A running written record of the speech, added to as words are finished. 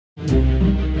What's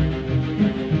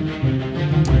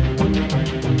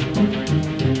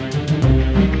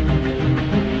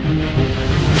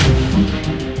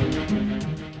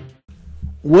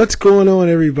going on,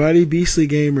 everybody? Beastly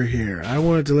Gamer here. I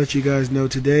wanted to let you guys know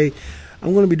today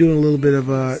I'm going to be doing a little bit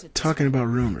of talking about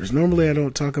rumors. Normally I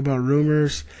don't talk about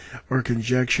rumors or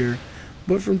conjecture,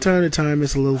 but from time to time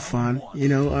it's a little fun,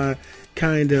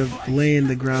 kind of laying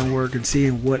the groundwork and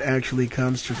seeing what actually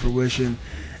comes to fruition.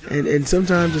 And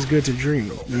sometimes it's good to dream,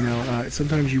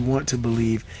 sometimes you want to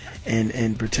believe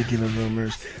in particular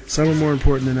rumors. Some are more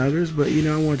important than others, but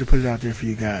I wanted to put it out there for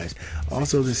you guys.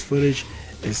 Also, this footage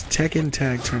is Tekken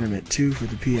Tag Tournament 2 for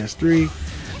the PS3.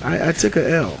 I took a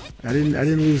L. I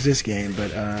didn't lose this game,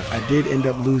 but I did end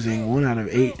up losing 1 out of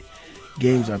 8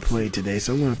 games I played today.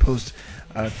 So I'm going to post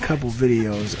a couple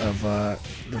videos of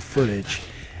the footage,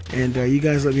 and you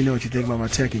guys let me know what you think about my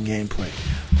Tekken gameplay.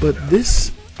 But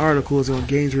this article is on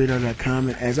GamesRadar.com,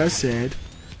 and as I said,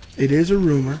 it is a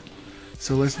rumor,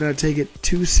 so let's not take it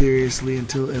too seriously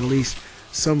until at least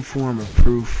some form of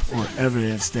proof or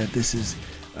evidence that this is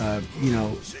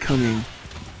coming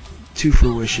to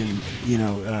fruition,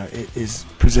 it is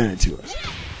presented to us.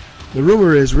 The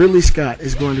rumor is Ridley Scott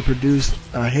is going to produce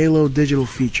a Halo digital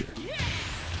feature.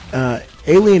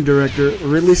 Alien director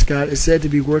Ridley Scott is said to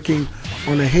be working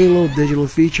on a Halo digital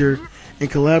feature in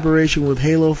collaboration with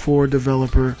Halo 4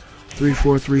 developer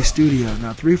 343 Studios.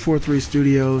 Now, 343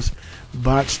 Studios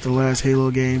botched the last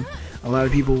Halo game. A lot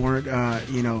of people weren't,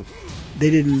 they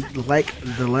didn't like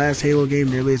the last Halo game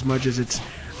nearly as much as its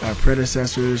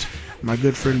predecessors. My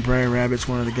good friend Brian Rabbit's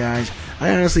one of the guys.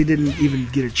 I honestly didn't even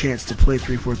get a chance to play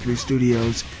 343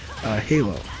 Studios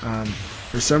Halo.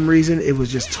 For some reason, it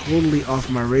was just totally off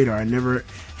my radar. I never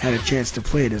had a chance to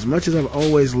play it. As much as I've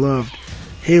always loved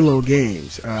Halo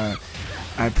games,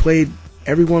 I played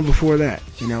every one before that.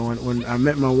 When I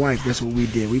met my wife, that's what we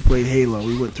did. We played Halo.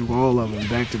 We went through all of them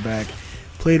back to back.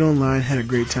 Played online, had a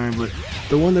great time, but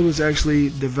the one that was actually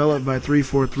developed by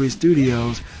 343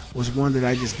 Studios was one that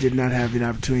I just did not have the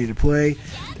opportunity to play.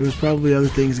 There was probably other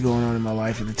things going on in my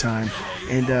life at the time,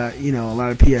 and a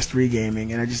lot of PS3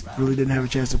 gaming, and I just really didn't have a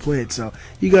chance to play it. So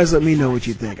you guys let me know what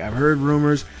you think. I've heard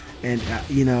rumors, and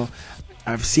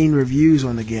I've seen reviews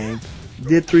on the game.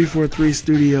 Did 343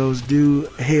 Studios do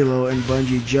Halo and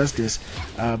Bungie justice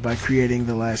by creating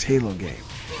the last Halo game?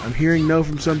 I'm hearing no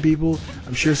from some people.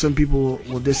 I'm sure some people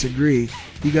will disagree.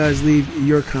 You guys leave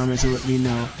your comments and let me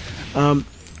know.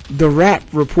 The Wrap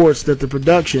reports that the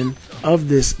production of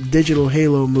this digital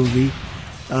Halo movie,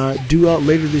 due out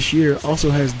later this year, also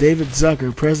has David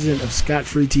Zucker, president of Scott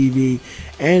Free TV,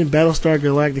 and Battlestar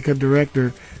Galactica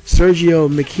director Sergio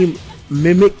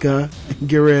Mimica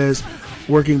Guerrez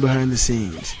working behind the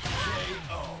scenes.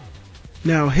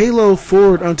 Now, Halo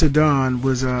Forward Unto Dawn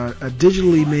was a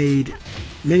digitally made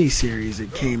miniseries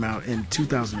that came out in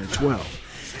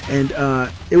 2012, and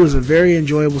it was a very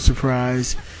enjoyable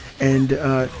surprise. And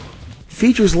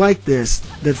features like this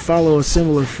that follow a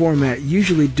similar format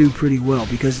usually do pretty well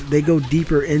because they go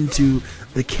deeper into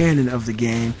the canon of the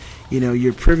game.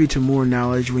 You're privy to more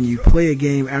knowledge. When you play a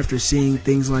game after seeing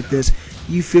things like this,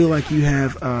 you feel like you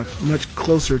have a much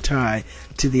closer tie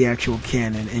to the actual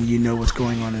canon, and you know what's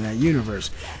going on in that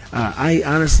universe. I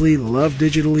honestly love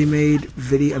digitally made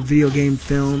video game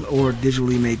film or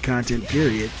digitally made content,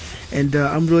 period. And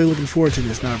I'm really looking forward to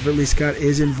this. Now, if Ridley Scott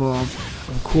is involved,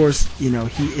 of course, he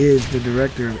is the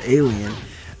director of Alien.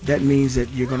 That means that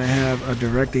you're going to have a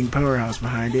directing powerhouse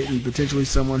behind it, and potentially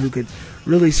someone who could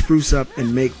really spruce up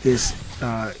and make this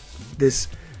this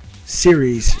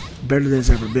series better than it's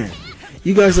ever been.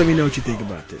 You guys let me know what you think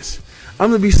about this.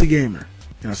 I'm the Beastly Gamer,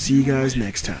 and I'll see you guys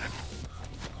next time.